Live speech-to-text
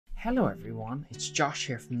Hello everyone, it's Josh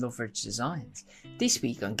here from Loveridge Designs. This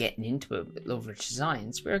week on Getting Into It with Loveridge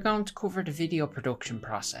Designs, we're going to cover the video production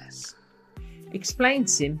process. Explained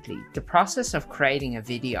simply, the process of creating a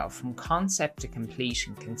video from concept to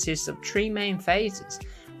completion consists of three main phases: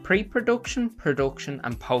 pre-production, production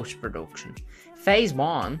and post-production. Phase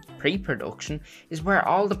 1, pre-production, is where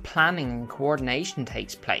all the planning and coordination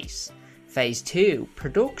takes place. Phase 2,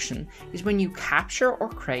 production, is when you capture or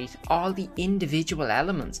create all the individual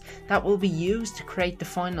elements that will be used to create the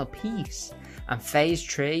final piece. And Phase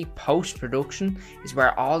 3, post-production, is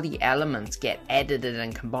where all the elements get edited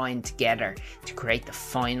and combined together to create the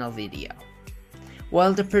final video.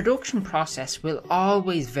 While the production process will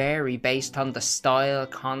always vary based on the style,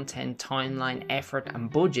 content, timeline, effort and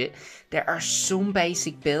budget, there are some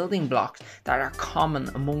basic building blocks that are common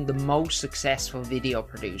among the most successful video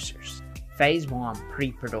producers. Phase 1,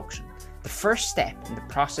 pre-production. The first step in the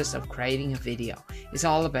process of creating a video is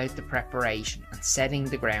all about the preparation and setting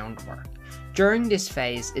the groundwork. During this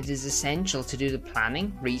phase, it is essential to do the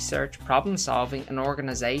planning, research, problem solving and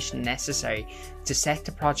organisation necessary to set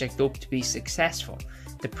the project up to be successful.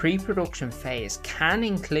 The pre-production phase can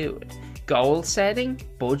include goal setting,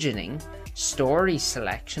 budgeting, story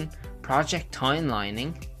selection, project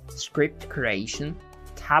timelining, script creation,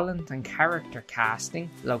 talent and character casting,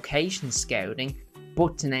 location scouting,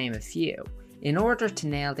 but to name a few. In order to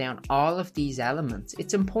nail down all of these elements,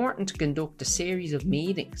 it's important to conduct a series of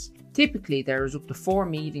meetings. Typically, there is up to 4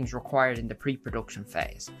 meetings required in the pre-production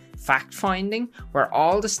phase. Fact-finding, where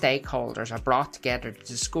all the stakeholders are brought together to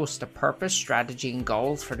discuss the purpose, strategy and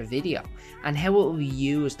goals for the video, and how it will be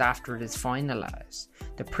used after it is finalised.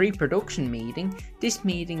 The pre-production meeting, this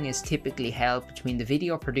meeting is typically held between the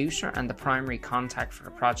video producer and the primary contact for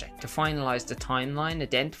the project to finalise the timeline,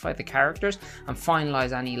 identify the characters and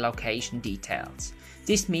finalise any location details.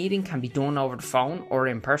 This meeting can be done over the phone or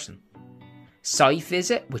in person. Site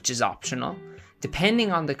visit, which is optional.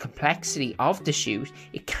 Depending on the complexity of the shoot,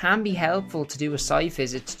 it can be helpful to do a site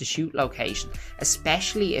visit to the shoot location,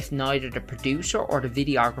 especially if neither the producer or the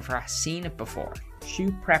videographer has seen it before.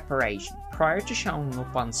 Shoot preparation. Prior to showing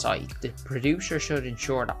up on site, the producer should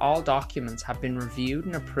ensure that all documents have been reviewed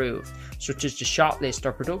and approved, such as the shot list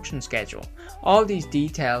or production schedule. All these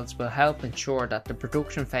details will help ensure that the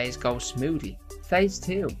production phase goes smoothly. Phase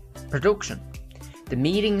 2. Production. The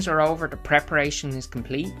meetings are over, the preparation is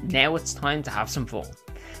complete, now it's time to have some fun.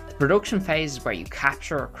 The production phase is where you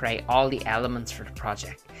capture or create all the elements for the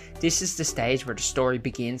project. This is the stage where the story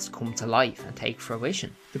begins to come to life and take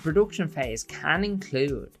fruition. The production phase can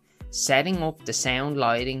include setting up the sound,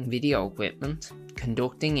 lighting, video equipment,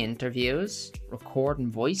 conducting interviews, recording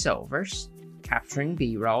voiceovers, capturing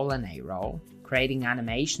B-roll and A-roll, creating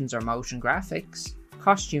animations or motion graphics,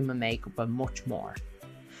 costume and makeup and much more.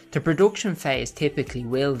 The production phase typically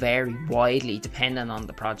will vary widely depending on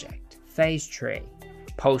the project. Phase 3.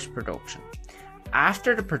 Post-production.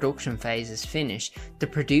 After the production phase is finished, the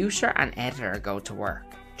producer and editor go to work.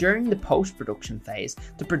 During the post-production phase,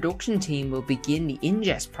 the production team will begin the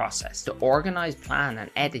ingest process to organise, plan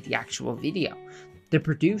and edit the actual video. The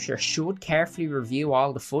producer should carefully review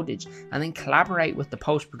all the footage and then collaborate with the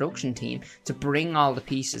post-production team to bring all the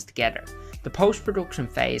pieces together. The post-production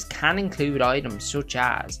phase can include items such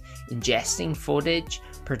as ingesting footage,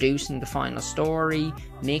 producing the final story,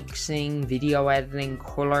 mixing, video editing,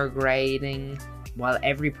 colour grading. While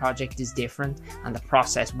every project is different and the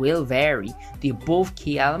process will vary, the above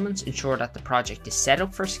key elements ensure that the project is set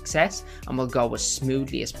up for success and will go as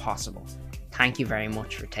smoothly as possible. Thank you very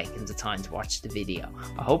much for taking the time to watch the video.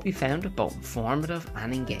 I hope you found it both informative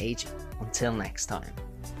and engaging. Until next time.